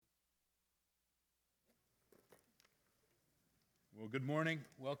Well, good morning.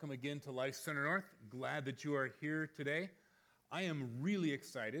 Welcome again to Life Center North. Glad that you are here today. I am really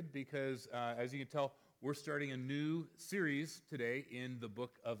excited because, as you can tell, we're starting a new series today in the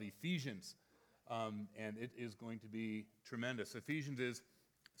book of Ephesians, and it is going to be tremendous. Ephesians is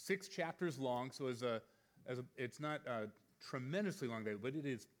 6 chapters long, so it's not tremendously long, but it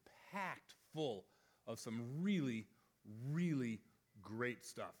is packed full of some really, really great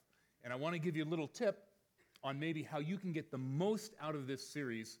stuff. And I want to give you a little tip on maybe how you can get the most out of this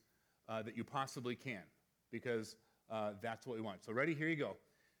series that you possibly can, because that's what we want. So ready? Here you go.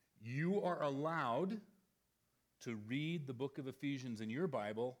 You are allowed to read the book of Ephesians in your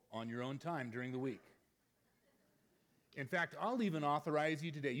Bible on your own time during the week. In fact, I'll even authorize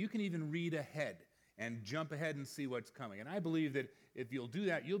you today. You can even read ahead and jump ahead and see what's coming. And I believe that if you'll do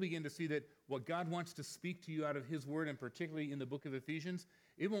that, you'll begin to see that what God wants to speak to you out of His Word, and particularly in the book of Ephesians,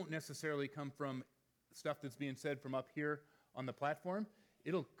 it won't necessarily come from stuff that's being said from up here on the platform.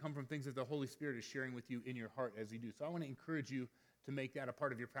 It'll come from things that the Holy Spirit is sharing with you in your heart as you do. So I want to encourage you to make that a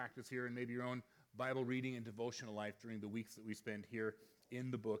part of your practice here and maybe your own Bible reading and devotional life during the weeks that we spend here in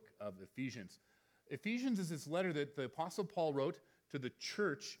the book of Ephesians. Ephesians is this letter that the Apostle Paul wrote to the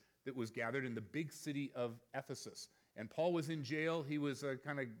church that was gathered in the big city of Ephesus. And Paul was in jail. He was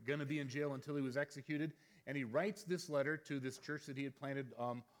kind of going to be in jail until he was executed. And he writes this letter to this church that he had planted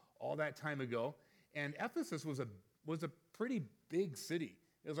all that time ago. And Ephesus was a pretty big city.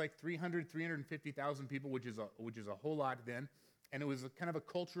 It was like 350,000 people, which is a whole lot then. And it was kind of a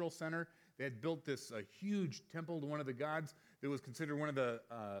cultural center. They had built this huge temple to one of the gods that was considered one of the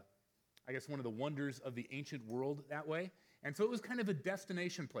wonders of the ancient world that way. And so it was kind of a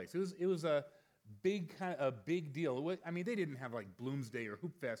destination place. It was a big deal. They didn't have like Bloomsday or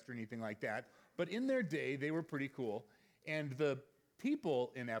Hoop Fest or anything like that. But in their day, they were pretty cool. And the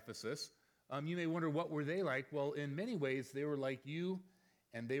people in Ephesus, you may wonder, what were they like? Well, in many ways, they were like you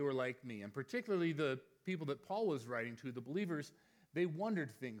and they were like me. And particularly the people that Paul was writing to, the believers, they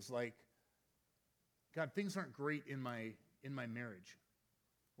wondered things like, God, things aren't great in my marriage.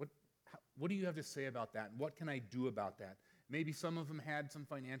 What do you have to say about that? And what can I do about that? Maybe some of them had some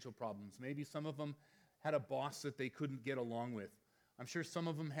financial problems. Maybe some of them had a boss that they couldn't get along with. I'm sure some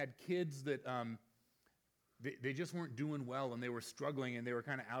of them had kids that they just weren't doing well and they were struggling and they were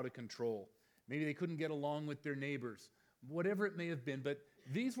kind of out of control. Maybe they couldn't get along with their neighbors. Whatever it may have been, but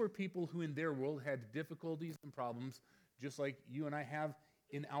these were people who in their world had difficulties and problems just like you and I have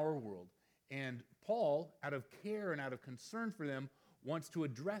in our world. And Paul, out of care and out of concern for them, wants to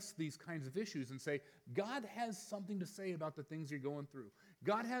address these kinds of issues and say, God has something to say about the things you're going through.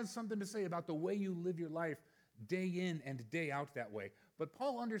 God has something to say about the way you live your life day in and day out that way. But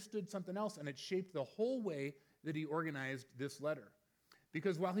Paul understood something else, and it shaped the whole way that he organized this letter.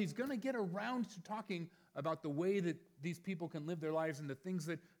 Because while he's going to get around to talking about the way that these people can live their lives and the things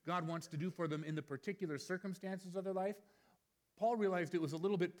that God wants to do for them in the particular circumstances of their life, Paul realized it was a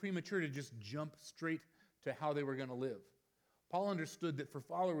little bit premature to just jump straight to how they were going to live. Paul understood that for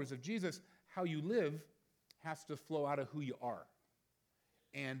followers of Jesus, how you live has to flow out of who you are.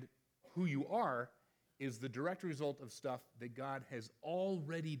 And who you are is the direct result of stuff that God has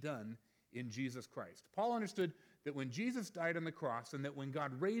already done in Jesus Christ. Paul understood that when Jesus died on the cross and that when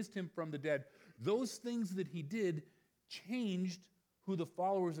God raised him from the dead, those things that he did changed who the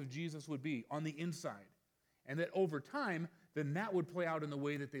followers of Jesus would be on the inside. And that over time, then that would play out in the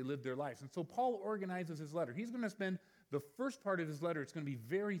way that they lived their lives. And so Paul organizes his letter. He's going to spend the first part of his letter, it's going to be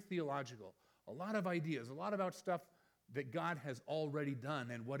very theological. A lot of ideas, a lot about stuff that God has already done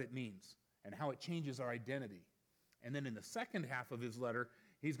and what it means and how it changes our identity. And then in the second half of his letter,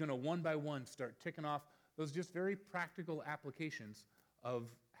 he's going to one by one start ticking off those just very practical applications of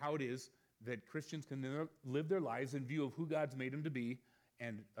how it is that Christians can live their lives in view of who God's made them to be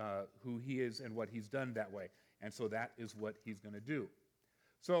and who he is and what he's done that way. And so that is what he's going to do.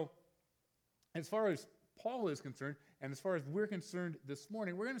 So as far as Paul is concerned, and as far as we're concerned this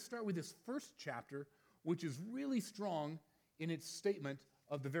morning, we're going to start with this first chapter, which is really strong in its statement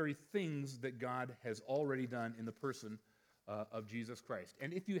of the very things that God has already done in the person of Jesus Christ.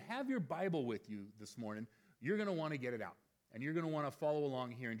 And if you have your Bible with you this morning, you're going to want to get it out. And you're going to want to follow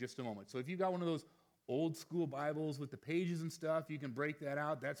along here in just a moment. So if you've got one of those old school Bibles with the pages and stuff, you can break that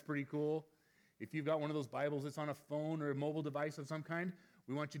out. That's pretty cool. If you've got one of those Bibles that's on a phone or a mobile device of some kind,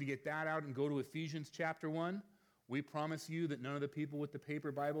 we want you to get that out and go to Ephesians chapter 1. We promise you that none of the people with the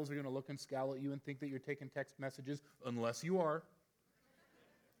paper Bibles are going to look and scowl at you and think that you're taking text messages, unless you are.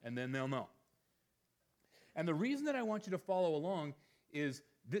 And then they'll know. And the reason that I want you to follow along is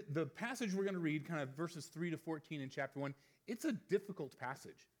the passage we're going to read, kind of verses 3 to 14 in chapter 1, it's a difficult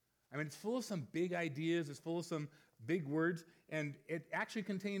passage. I mean, it's full of some big ideas, it's full of some big words, and it actually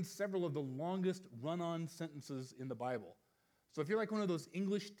contains several of the longest run-on sentences in the Bible. So if you're like one of those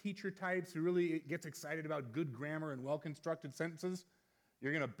English teacher types who really gets excited about good grammar and well-constructed sentences,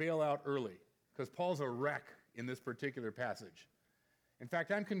 you're going to bail out early, because Paul's a wreck in this particular passage. In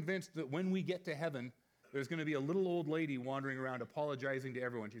fact, I'm convinced that when we get to heaven, there's going to be a little old lady wandering around apologizing to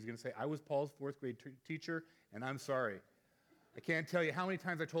everyone. She's going to say, I was Paul's fourth grade teacher, and I'm sorry. I can't tell you how many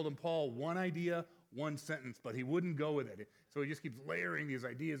times I told him, Paul, one idea, one sentence, but he wouldn't go with it. So he just keeps layering these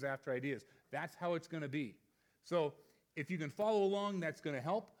ideas after ideas. That's how it's going to be. So if you can follow along, that's going to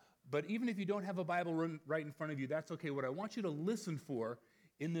help. But even if you don't have a Bible right in front of you, that's okay. What I want you to listen for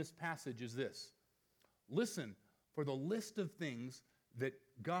in this passage is this. Listen for the list of things that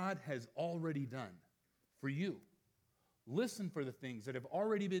God has already done for you. Listen for the things that have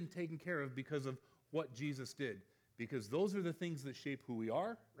already been taken care of because of what Jesus did. Because those are the things that shape who we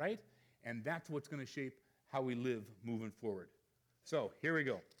are, right? And that's what's going to shape how we live moving forward. So, here we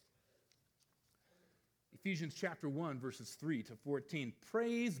go. Ephesians chapter 1, verses 3 to 14.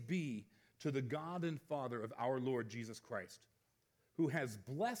 Praise be to the God and Father of our Lord Jesus Christ, who has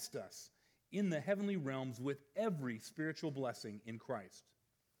blessed us in the heavenly realms with every spiritual blessing in Christ.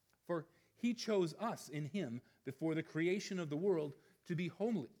 For he chose us in him before the creation of the world to be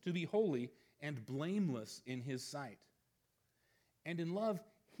holy and blameless in his sight. And in love,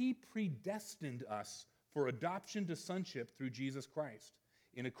 he predestined us for adoption to sonship through Jesus Christ,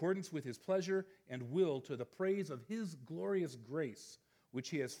 in accordance with his pleasure and will, to the praise of his glorious grace, which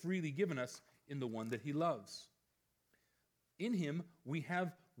he has freely given us in the one that he loves. In him we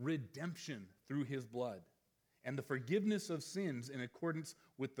have redemption through his blood, and the forgiveness of sins in accordance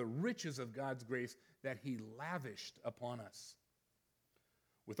with the riches of God's grace that he lavished upon us.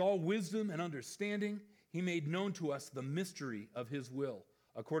 With all wisdom and understanding, he made known to us the mystery of his will,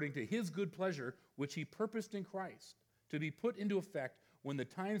 according to his good pleasure, which he purposed in Christ, to be put into effect when the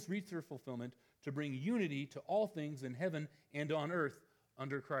times reach their fulfillment, to bring unity to all things in heaven and on earth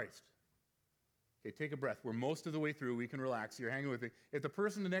under Christ. Okay, take a breath. We're most of the way through. We can relax. You're hanging with me. If the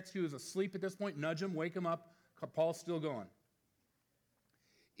person next to you is asleep at this point, nudge him, wake him up. Paul's still going.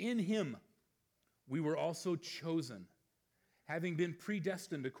 In him we were also chosen, having been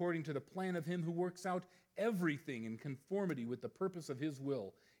predestined according to the plan of him who works out everything in conformity with the purpose of his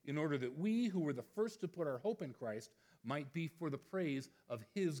will, in order that we who were the first to put our hope in Christ might be for the praise of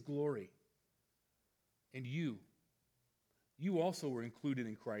his glory. And you also were included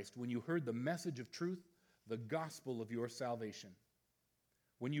in Christ when you heard the message of truth, the gospel of your salvation.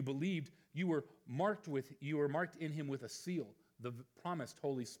 When you believed, you were marked in him with a seal, the promised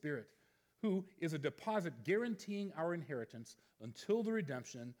Holy Spirit, who is a deposit guaranteeing our inheritance until the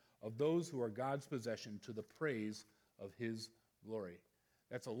redemption of those who are God's possession, to the praise of his glory.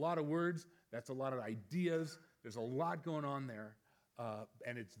 That's a lot of words. That's a lot of ideas. There's a lot going on there,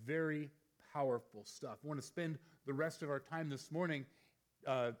 and it's very powerful stuff. I want to spend the rest of our time this morning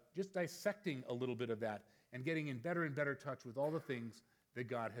just dissecting a little bit of that and getting in better and better touch with all the things that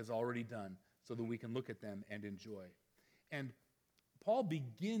God has already done so that we can look at them and enjoy. And Paul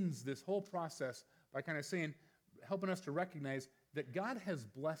begins this whole process by kind of saying, helping us to recognize that God has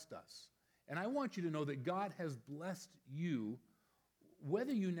blessed us. And I want you to know that God has blessed you,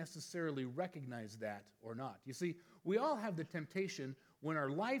 whether you necessarily recognize that or not. You see, we all have the temptation when our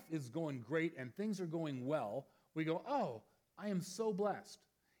life is going great and things are going well, we go, oh, I am so blessed.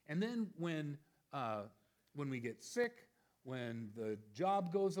 And then when we get sick, when the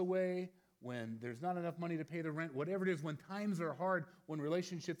job goes away, when there's not enough money to pay the rent, whatever it is, when times are hard, when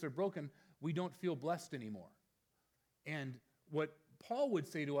relationships are broken, we don't feel blessed anymore. And what Paul would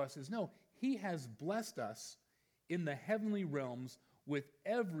say to us is, no, he has blessed us in the heavenly realms with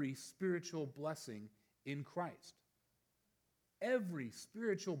every spiritual blessing in Christ. Every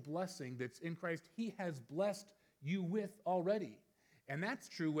spiritual blessing that's in Christ, he has blessed you with already. And that's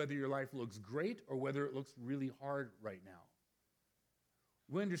true whether your life looks great or whether it looks really hard right now.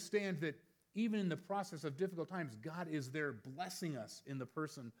 We understand that even in the process of difficult times, God is there blessing us in the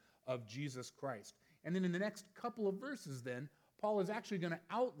person of Jesus Christ. And then in the next couple of verses then, Paul is actually going to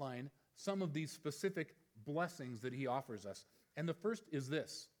outline some of these specific blessings that he offers us. And the first is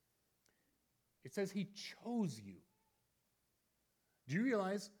this. It says he chose you. Do you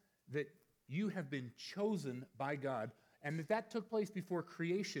realize that you have been chosen by God and that took place before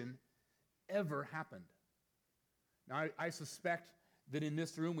creation ever happened? Now, I suspect that in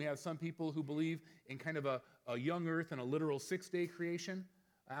this room we have some people who believe in kind of a young earth and a literal 6-day creation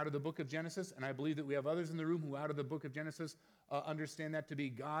out of the book of Genesis, and I believe that we have others in the room who out of the book of Genesis understand that to be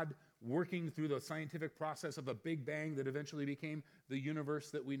God working through the scientific process of a Big Bang that eventually became the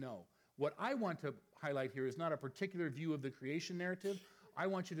universe that we know. What I want to highlight here is not a particular view of the creation narrative. I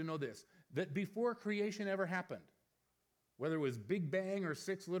want you to know this, that before creation ever happened, whether it was Big Bang or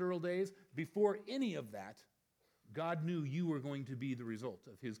 6 literal days, before any of that, God knew you were going to be the result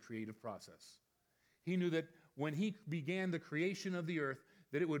of his creative process. He knew that when he began the creation of the earth,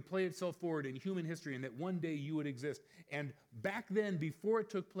 that it would play itself forward in human history and that one day you would exist. And back then, before it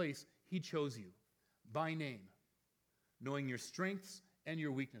took place, he chose you by name, knowing your strengths and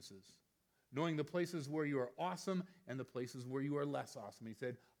your weaknesses, knowing the places where you are awesome and the places where you are less awesome. He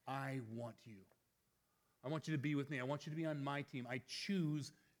said, I want you. I want you to be with me. I want you to be on my team. I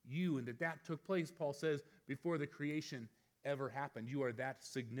choose you. And that took place, Paul says, before the creation ever happened. You are that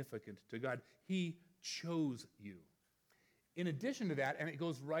significant to God. He chose you. In addition to that, and it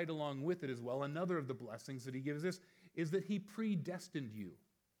goes right along with it as well, another of the blessings that he gives us is that he predestined you.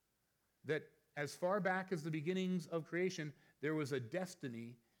 That as far back as the beginnings of creation, there was a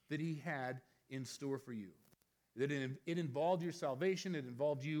destiny that he had in store for you. That it involved your salvation, it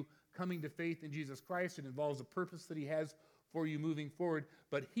involved you coming to faith in Jesus Christ, it involves a purpose that he has for you moving forward,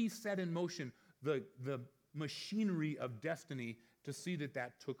 but he set in motion the machinery of destiny to see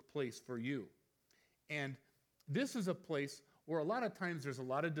that took place for you. And this is a place where a lot of times there's a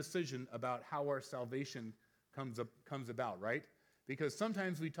lot of decision about how our salvation comes about, right? Because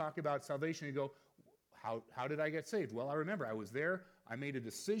sometimes we talk about salvation and go, how did I get saved? Well, I remember I was there. I made a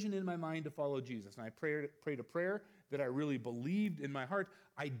decision in my mind to follow Jesus. And I prayed a prayer that I really believed in my heart.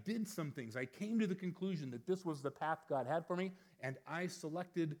 I did some things. I came to the conclusion that this was the path God had for me, and I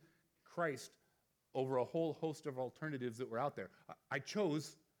selected Christ over a whole host of alternatives that were out there. I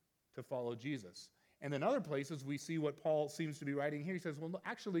chose to follow Jesus. And in other places, we see what Paul seems to be writing here. He says, well,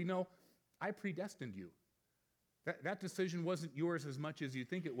 actually, no, I predestined you. That decision wasn't yours as much as you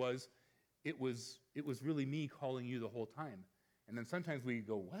think it was. It was really me calling you the whole time. And then sometimes we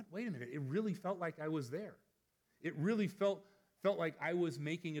go, what? Wait a minute. It really felt like I was there. It really felt like I was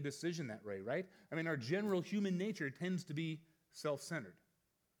making a decision that way, right? I mean, our general human nature tends to be self-centered.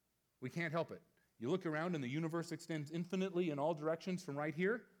 We can't help it. You look around and the universe extends infinitely in all directions from right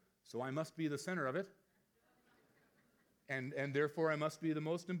here, so I must be the center of it. And therefore I must be the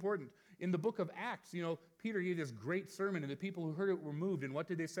most important. In the book of Acts, Peter gave this great sermon, and the people who heard it were moved. And what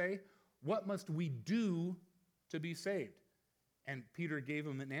did they say? What must we do to be saved? And Peter gave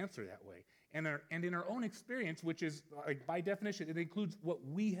them an answer that way. And in our own experience, which is, by definition, it includes what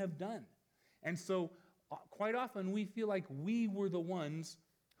we have done. And so quite often we feel like we were the ones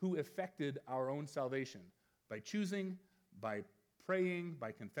who effected our own salvation by choosing, by praying,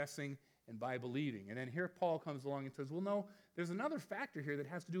 by confessing, and by believing. And then here Paul comes along and says, well, no, there's another factor here that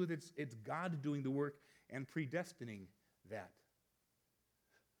has to do with it's God doing the work and predestining that.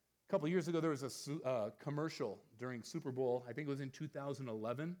 A couple years ago, there was a commercial during Super Bowl. I think it was in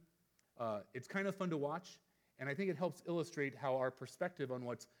 2011. It's kind of fun to watch, and I think it helps illustrate how our perspective on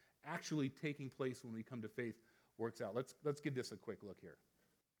what's actually taking place when we come to faith works out. Let's give this a quick look here.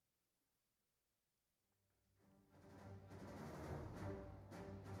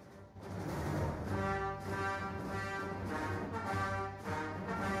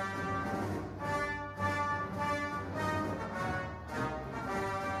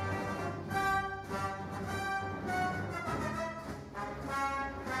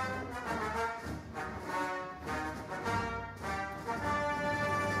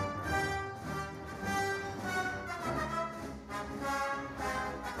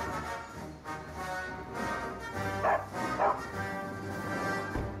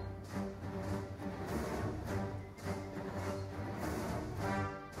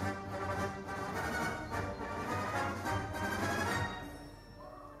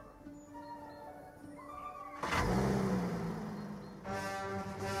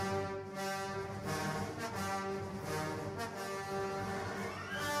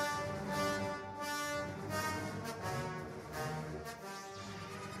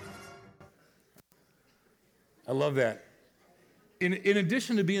 I love that. In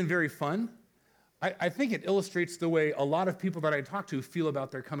addition to being very fun, I think it illustrates the way a lot of people that I talk to feel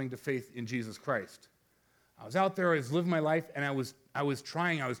about their coming to faith in Jesus Christ. I was out there, I was living my life, and I was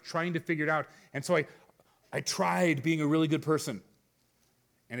trying to figure it out. And so I tried being a really good person,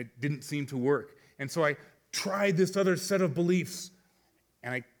 and it didn't seem to work. And so I tried this other set of beliefs,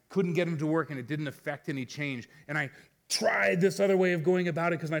 and I couldn't get them to work, and it didn't affect any change. And I tried this other way of going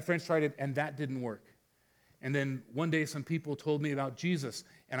about it because my friends tried it, and that didn't work. And then one day some people told me about Jesus,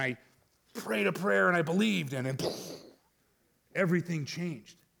 and I prayed a prayer, and I believed, and then everything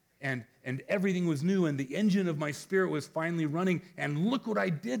changed. and everything was new, and the engine of my spirit was finally running, and look what I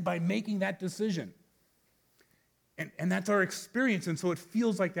did by making that decision. And that's our experience, and so it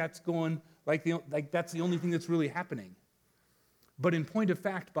feels like that's going, like that's the only thing that's really happening. But in point of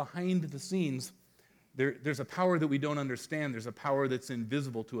fact, behind the scenes, there's a power that we don't understand. There's a power that's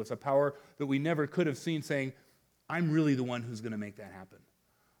invisible to us, a power that we never could have seen, saying, I'm really the one who's going to make that happen.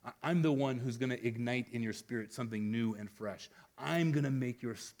 I'm the one who's going to ignite in your spirit something new and fresh. I'm going to make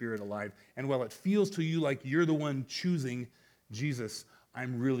your spirit alive. And while it feels to you like you're the one choosing Jesus,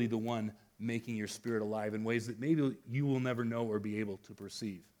 I'm really the one making your spirit alive in ways that maybe you will never know or be able to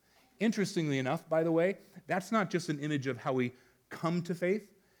perceive. Interestingly enough, by the way, that's not just an image of how we come to faith.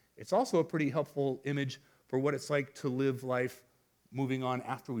 It's also a pretty helpful image for what it's like to live life moving on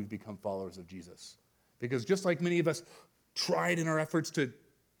after we've become followers of Jesus. Because just like many of us tried in our efforts to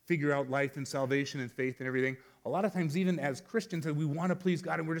figure out life and salvation and faith and everything, a lot of times even as Christians, we want to please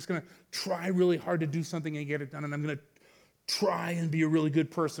God and we're just going to try really hard to do something and get it done, and I'm going to try and be a really good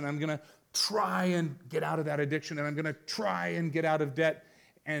person. I'm going to try and get out of that addiction, and I'm going to try and get out of debt,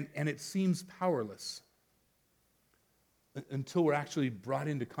 and it seems powerless until we're actually brought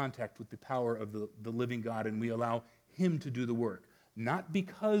into contact with the power of the living God, and we allow him to do the work. Not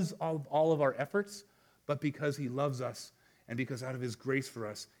because of all of our efforts, but because he loves us, and because out of his grace for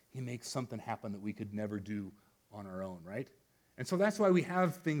us, he makes something happen that we could never do on our own, right? And so that's why we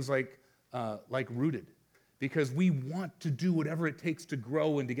have things like Rooted, because we want to do whatever it takes to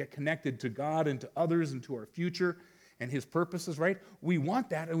grow and to get connected to God and to others and to our future and his purposes, right? We want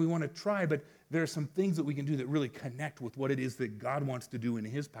that and we want to try, but there are some things that we can do that really connect with what it is that God wants to do in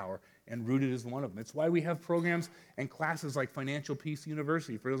his power, and Rooted is one of them. It's why we have programs and classes like Financial Peace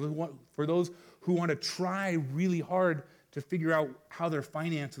University for those who want to try really hard to figure out how their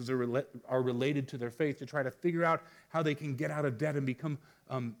finances are related to their faith, to try to figure out how they can get out of debt and become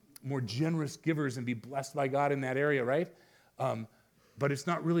more generous givers and be blessed by God in that area, right? But it's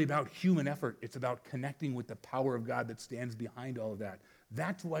not really about human effort. It's about connecting with the power of God that stands behind all of that.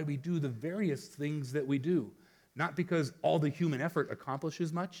 That's why we do the various things that we do. Not because all the human effort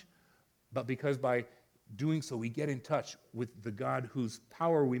accomplishes much, but because by doing so we get in touch with the God whose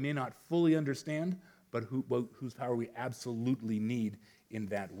power we may not fully understand, but whose power we absolutely need in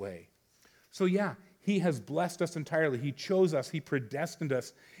that way. So yeah, he has blessed us entirely. He chose us. He predestined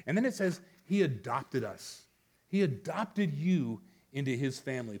us. And then it says he adopted us. He adopted you into his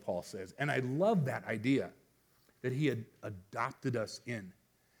family, Paul says. And I love that idea that he had adopted us in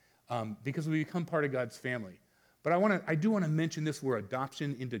because we become part of God's family. But I do want to mention this where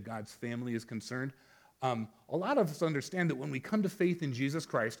adoption into God's family is concerned. A lot of us understand that when we come to faith in Jesus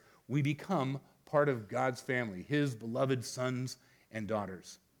Christ, we become part of God's family, his beloved sons and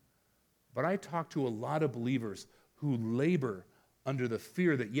daughters. But I talk to a lot of believers who labor under the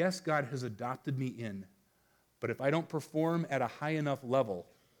fear that, yes, God has adopted me in, but if I don't perform at a high enough level,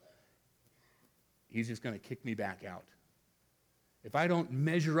 he's just going to kick me back out. If I don't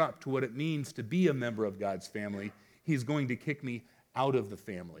measure up to what it means to be a member of God's family, he's going to kick me out of the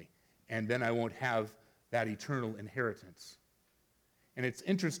family, and then I won't have that eternal inheritance. And it's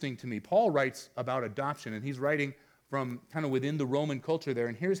interesting to me. Paul writes about adoption, and he's writing from kind of within the Roman culture there.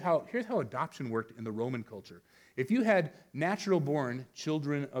 And here's how adoption worked in the Roman culture. If you had natural-born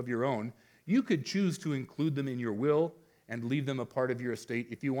children of your own, you could choose to include them in your will and leave them a part of your estate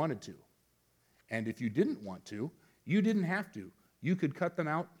if you wanted to. And if you didn't want to, you didn't have to. You could cut them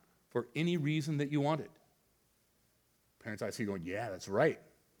out for any reason that you wanted. Parents I see going, yeah, that's right.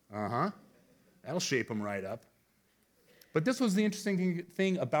 That'll shape them right up. But this was the interesting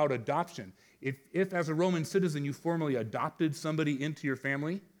thing about adoption. If as a Roman citizen you formally adopted somebody into your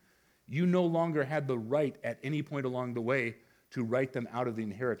family, you no longer had the right at any point along the way to write them out of the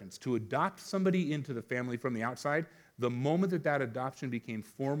inheritance. To adopt somebody into the family from the outside, the moment that adoption became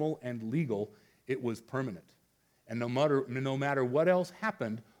formal and legal, it was permanent. And no matter what else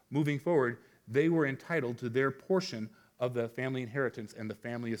happened moving forward, they were entitled to their portion of the family inheritance and the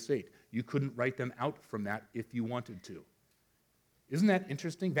family estate. You couldn't write them out from that if you wanted to. Isn't that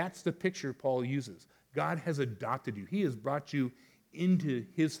interesting? That's the picture Paul uses. God has adopted you. He has brought you into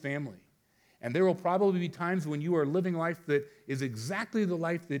his family. And there will probably be times when you are living life that is exactly the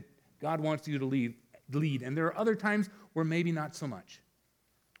life that God wants you to lead. And there are other times where maybe not so much.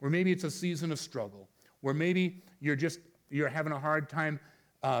 Where maybe it's a season of struggle. Where maybe you're having a hard time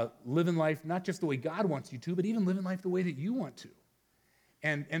living life not just the way God wants you to, but even living life the way that you want to.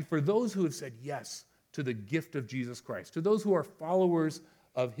 And for those who have said yes to the gift of Jesus Christ, to those who are followers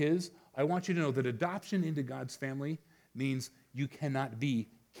of his, I want you to know that adoption into God's family means you cannot be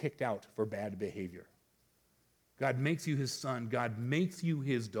kicked out for bad behavior. God makes you his son. God makes you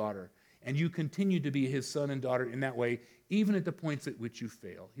his daughter. And you continue to be his son and daughter in that way, even at the points at which you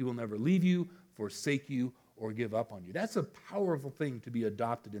fail. He will never leave you, forsake you, or give up on you. That's a powerful thing to be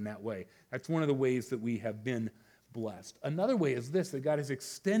adopted in that way. That's one of the ways that we have been blessed. Another way is this, that God has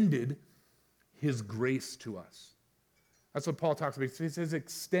extended his grace to us. That's what Paul talks about. He says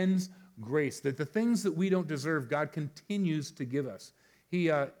extends grace, that the things that we don't deserve, God continues to give us.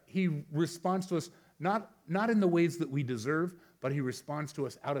 He responds to us not in the ways that we deserve, but he responds to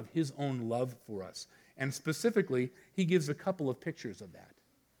us out of his own love for us. And specifically, he gives a couple of pictures of that.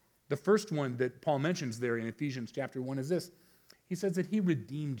 The first one that Paul mentions there in Ephesians chapter 1 is this. He says that he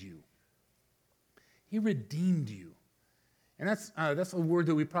redeemed you. He redeemed you. And that's a word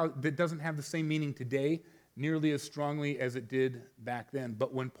that doesn't have the same meaning today nearly as strongly as it did back then.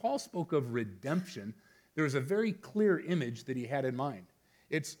 But when Paul spoke of redemption, there was a very clear image that he had in mind.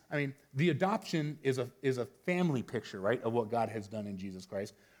 The adoption is a family picture, right, of what God has done in Jesus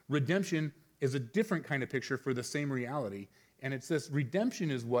Christ. Redemption is a different kind of picture for the same reality. And it's this: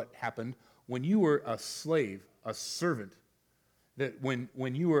 redemption is what happened when you were a slave, a servant, that when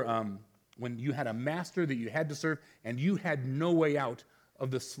you had a master that you had to serve and you had no way out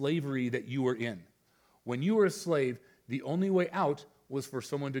of the slavery that you were in. When you were a slave, the only way out was for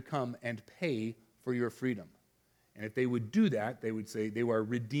someone to come and pay for your freedom. And if they would do that, they would say they were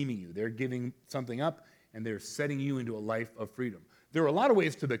redeeming you. They're giving something up and they're setting you into a life of freedom. There are a lot of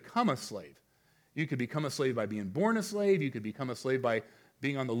ways to become a slave. You could become a slave by being born a slave. You could become a slave by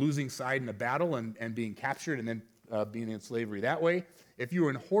being on the losing side in a battle and being captured and then being in slavery that way. If you were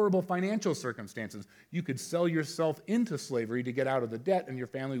in horrible financial circumstances, you could sell yourself into slavery to get out of the debt and your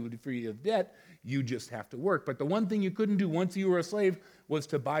family would be free of debt. You just have to work. But the one thing you couldn't do once you were a slave was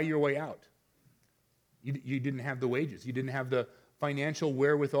to buy your way out. You didn't have the wages. You didn't have the financial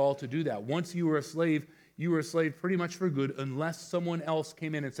wherewithal to do that. Once you were a slave pretty much for good unless someone else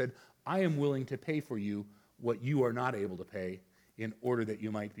came in and said, I am willing to pay for you what you are not able to pay in order that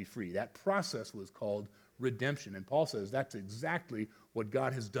you might be free. That process was called redemption. And Paul says that's exactly what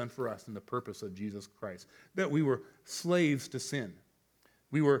God has done for us in the purpose of Jesus Christ. That we were slaves to sin.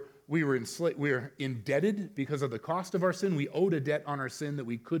 We were indebted because of the cost of our sin. We owed a debt on our sin that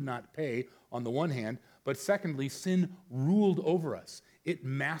we could not pay on the one hand. But secondly, sin ruled over us. It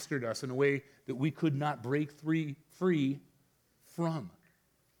mastered us in a way that we could not break free from.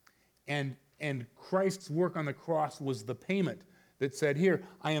 And Christ's work on the cross was the payment that said, here,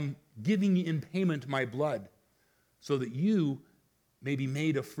 I am giving in payment my blood so that you may be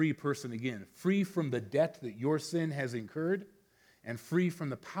made a free person again, free from the debt that your sin has incurred and free from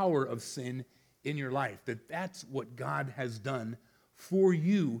the power of sin in your life. That's what God has done for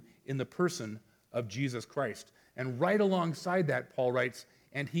you in the person of Jesus Christ. And right alongside that, Paul writes,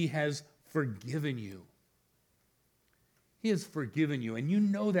 and he has forgiven you. He has forgiven you. And you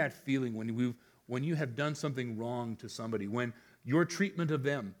know that feeling when you have done something wrong to somebody, when your treatment of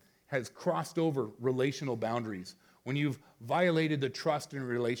them has crossed over relational boundaries, when you've violated the trust in a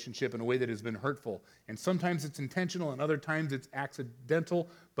relationship in a way that has been hurtful. And sometimes it's intentional and other times it's accidental,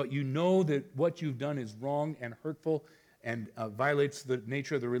 but you know that what you've done is wrong and hurtful and violates the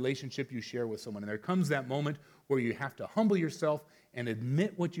nature of the relationship you share with someone. And there comes that moment where you have to humble yourself and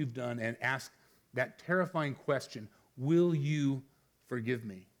admit what you've done and ask that terrifying question, will you forgive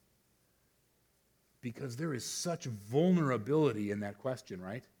me? Because there is such vulnerability in that question,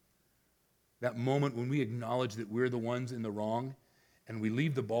 right? That moment when we acknowledge that we're the ones in the wrong and we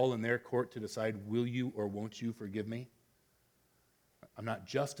leave the ball in their court to decide, will you or won't you forgive me? I'm not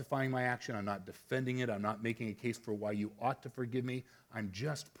justifying my action. I'm not defending it. I'm not making a case for why you ought to forgive me. I'm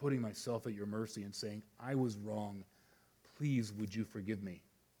just putting myself at your mercy and saying, I was wrong. Please, would you forgive me?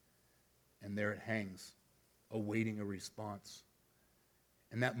 And there it hangs, awaiting a response.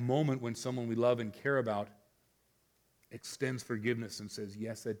 And that moment when someone we love and care about extends forgiveness and says,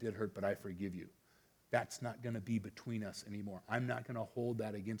 yes, that did hurt, but I forgive you. That's not going to be between us anymore. I'm not going to hold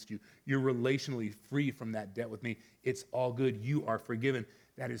that against you. You're relationally free from that debt with me. It's all good. You are forgiven.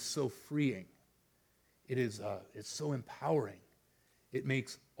 That is so freeing. It's so empowering. It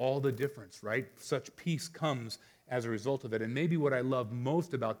makes all the difference, right? Such peace comes as a result of it. And maybe what I love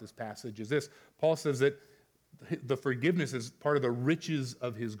most about this passage is this. Paul says that the forgiveness is part of the riches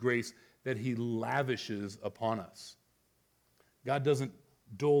of his grace that he lavishes upon us. God doesn't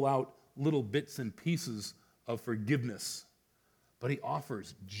dole out little bits and pieces of forgiveness, but he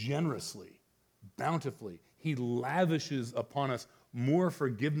offers generously, bountifully. He lavishes upon us more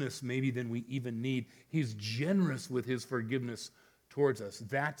forgiveness maybe than we even need. He's generous with his forgiveness towards us.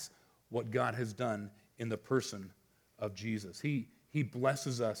 That's what God has done in the person of Jesus. He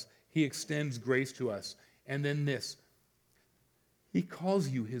blesses us. He extends grace to us. And then this, he calls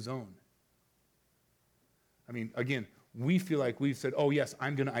you his own. I mean, again, we feel like we've said, oh, yes,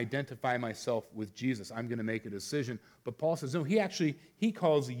 I'm going to identify myself with Jesus. I'm going to make a decision. But Paul says, no, he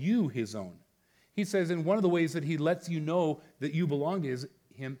calls you his own. He says, and one of the ways that he lets you know that you belong to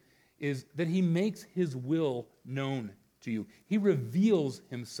him is that he makes his will known to you. He reveals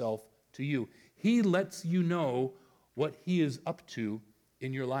himself to you. He lets you know what he is up to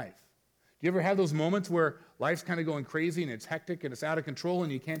in your life. Do you ever have those moments where life's kind of going crazy and it's hectic and it's out of control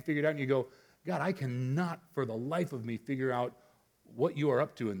and you can't figure it out and you go, God, I cannot for the life of me figure out what you are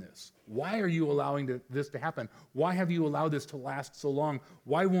up to in this. Why are you allowing this to happen? Why have you allowed this to last so long?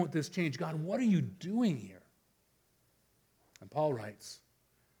 Why won't this change? God, what are you doing here? And Paul writes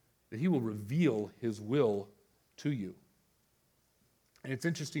that he will reveal his will to you. And it's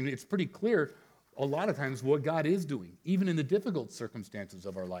interesting, it's pretty clear a lot of times what God is doing, even in the difficult circumstances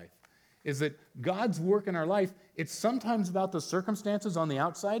of our life, is that God's work in our life, it's sometimes about the circumstances on the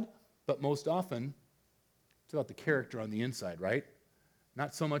outside, but most often it's about the character on the inside, right?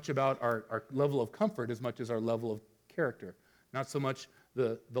 Not so much about our level of comfort as much as our level of character. Not so much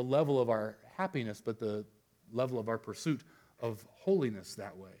the level of our happiness, but the level of our pursuit of holiness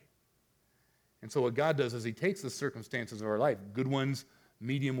that way. And so what God does is he takes the circumstances of our life, good ones,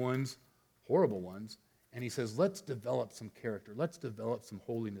 medium ones, horrible ones, and he says, let's develop some character. Let's develop some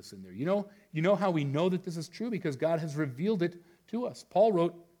holiness in there. You know how we know that this is true? Because God has revealed it to us. Paul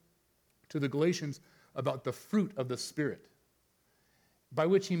wrote to the Galatians about the fruit of the Spirit, by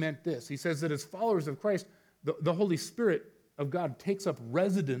which he meant this. He says that as followers of Christ, the Holy Spirit of God takes up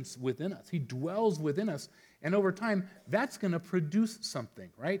residence within us. He dwells within us, and over time, that's going to produce something,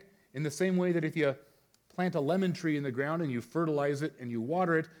 right? In the same way that if you plant a lemon tree in the ground and you fertilize it and you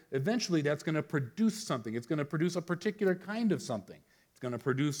water it, eventually that's going to produce something. It's going to produce a particular kind of something. It's going to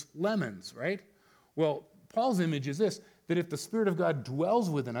produce lemons, right? Well, Paul's image is this, that if the Spirit of God dwells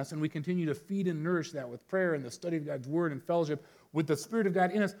within us and we continue to feed and nourish that with prayer and the study of God's Word and fellowship with the Spirit of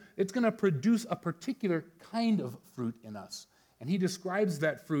God in us, it's going to produce a particular kind of fruit in us. And he describes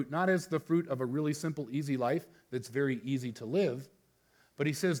that fruit not as the fruit of a really simple, easy life that's very easy to live, but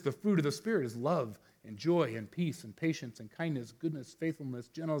he says the fruit of the Spirit is love and joy and peace and patience and kindness, goodness, faithfulness,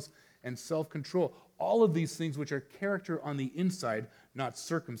 gentleness, and self-control. All of these things which are character on the inside, not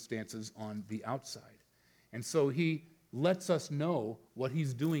circumstances on the outside. And so he lets us know what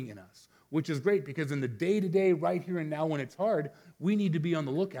he's doing in us, which is great because in the day-to-day, right here and now when it's hard, we need to be on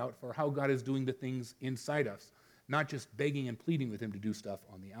the lookout for how God is doing the things inside us, not just begging and pleading with him to do stuff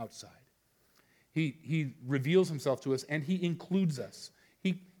on the outside. He reveals himself to us and he includes us.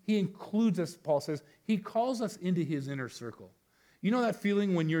 He includes us, Paul says. He calls us into his inner circle. You know that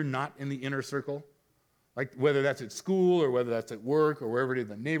feeling when you're not in the inner circle? Like whether that's at school or whether that's at work or wherever it is in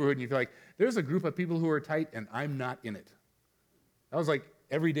the neighborhood, and you feel like there's a group of people who are tight and I'm not in it. That was like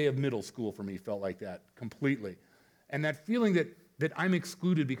every day of middle school for me felt like that completely. And that feeling that I'm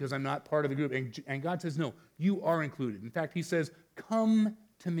excluded because I'm not part of the group. And God says, no, you are included. In fact, he says, come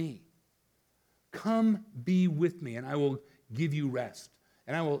to me. Come be with me and I will give you rest.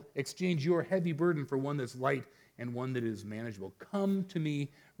 And I will exchange your heavy burden for one that's light and one that is manageable. Come to me,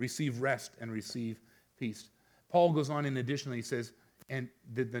 receive rest, and receive peace. Paul goes on in addition, he says, and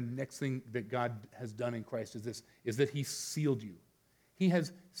the next thing that God has done in Christ is this, is that he sealed you. He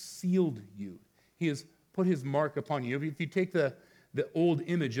has sealed you. He has put his mark upon you. If you take the old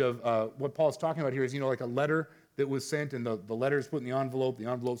image of what Paul's talking about here is, like a letter that was sent and the letter is put in the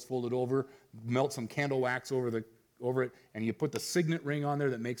envelope's folded over, melt some candle wax over it, and you put the signet ring on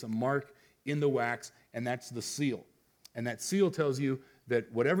there that makes a mark in the wax, and that's the seal. And that seal tells you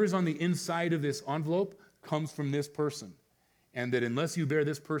that whatever's on the inside of this envelope comes from this person, and that unless you bear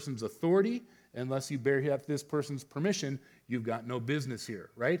this person's authority, unless you bear this person's permission, you've got no business here,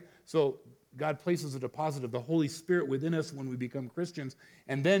 right? So God places a deposit of the Holy Spirit within us when we become Christians,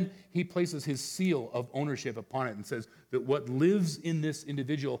 and then he places his seal of ownership upon it and says that what lives in this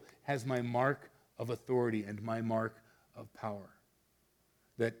individual has my mark of authority and my mark of power.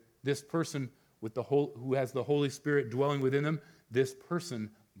 That this person who has the Holy Spirit dwelling within them, this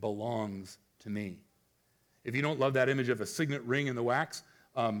person belongs to me. If you don't love that image of a signet ring in the wax,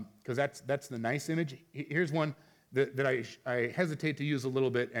 because that's the nice image, here's one that I hesitate to use a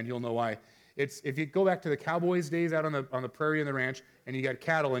little bit, and you'll know why. It's if you go back to the cowboys' days out on the prairie and the ranch, and you got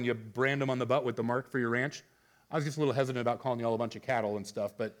cattle and you brand them on the butt with the mark for your ranch. I was just a little hesitant about calling you all a bunch of cattle and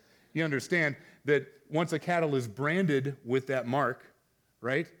stuff, but you understand that once a cattle is branded with that mark,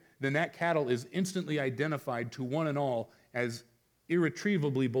 right, then that cattle is instantly identified to one and all as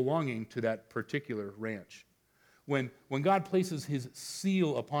irretrievably belonging to that particular ranch. when God places his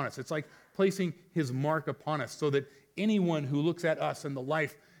seal upon us. It's like placing his mark upon us so that anyone who looks at us and the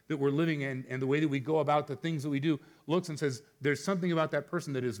life that we're living in and the way that we go about the things that we do looks and says, there's something about that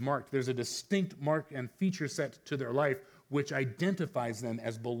person that is marked. There's a distinct mark and feature set to their life which identifies them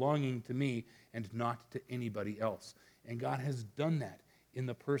as belonging to me and not to anybody else. And God has done that in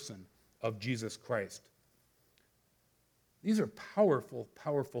the person of Jesus Christ. These are powerful,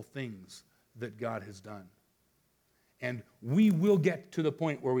 powerful things that God has done. And we will get to the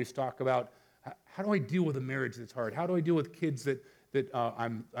point where we talk about, how do I deal with a marriage that's hard? How do I deal with kids that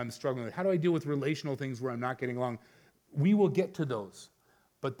I'm struggling with? How do I deal with relational things where I'm not getting along? We will get to those.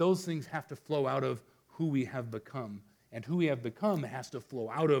 But those things have to flow out of who we have become. And who we have become has to flow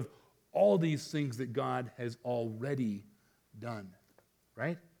out of all these things that God has already done.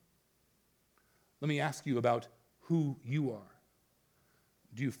 Right? Let me ask you about who you are.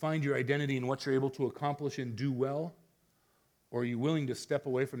 Do you find your identity in what you're able to accomplish and do well? Or are you willing to step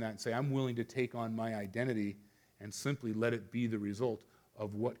away from that and say, I'm willing to take on my identity and simply let it be the result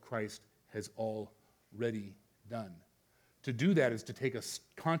of what Christ has already done? To do that is to take a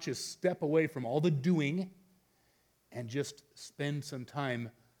conscious step away from all the doing and just spend some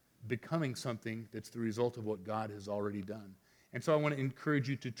time becoming something that's the result of what God has already done. And so I want to encourage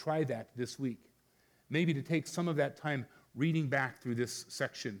you to try that this week. Maybe to take some of that time reading back through this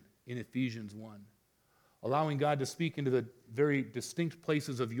section in Ephesians 1. Allowing God to speak into the very distinct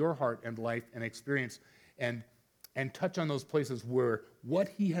places of your heart and life and experience and touch on those places where what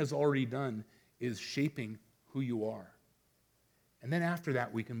he has already done is shaping who you are. And then after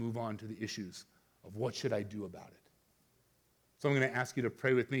that, we can move on to the issues of what should I do about it. So I'm going to ask you to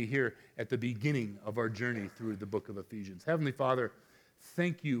pray with me here at the beginning of our journey through the book of Ephesians. Heavenly Father,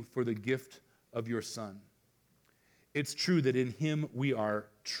 thank you for the gift of your Son. It's true that in him we are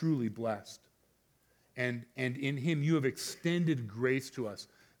truly blessed. And in him you have extended grace to us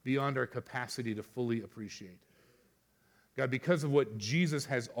beyond our capacity to fully appreciate. God, because of what Jesus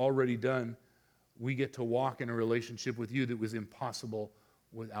has already done, we get to walk in a relationship with you that was impossible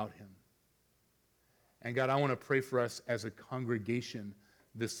without him. And God, I want to pray for us as a congregation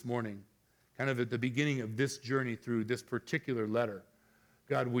this morning, kind of at the beginning of this journey through this particular letter.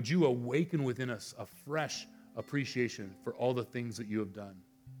 God, would you awaken within us a fresh appreciation for all the things that you have done,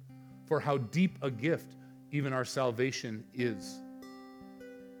 for how deep a gift even our salvation is.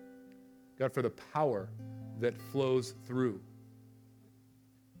 God, for the power that flows through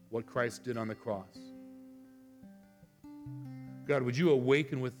what Christ did on the cross. God, would you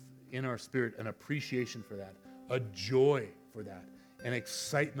awaken within our spirit an appreciation for that, a joy for that, an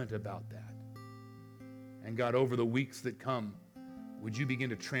excitement about that. And God, over the weeks that come, would you begin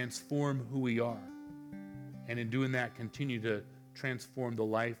to transform who we are? And in doing that, continue to transform the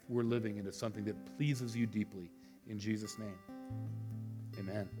life we're living into something that pleases you deeply. In Jesus' name,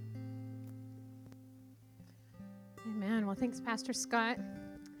 amen. Amen. Well, thanks, Pastor Scott.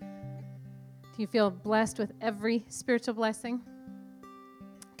 Do you feel blessed with every spiritual blessing?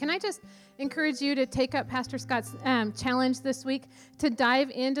 Can I just encourage you to take up Pastor Scott's challenge this week to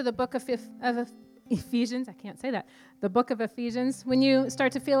dive into the book of Ephesians? I can't say that. The book of Ephesians. When you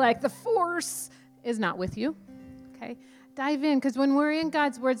start to feel like the force is not with you, okay? Dive in, because when we're in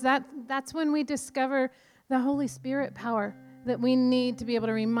God's words, that's when we discover the Holy Spirit power that we need to be able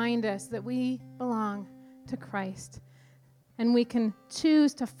to remind us that we belong to Christ. And we can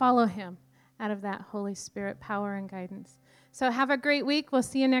choose to follow him out of that Holy Spirit power and guidance. So have a great week. We'll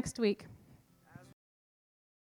see you next week.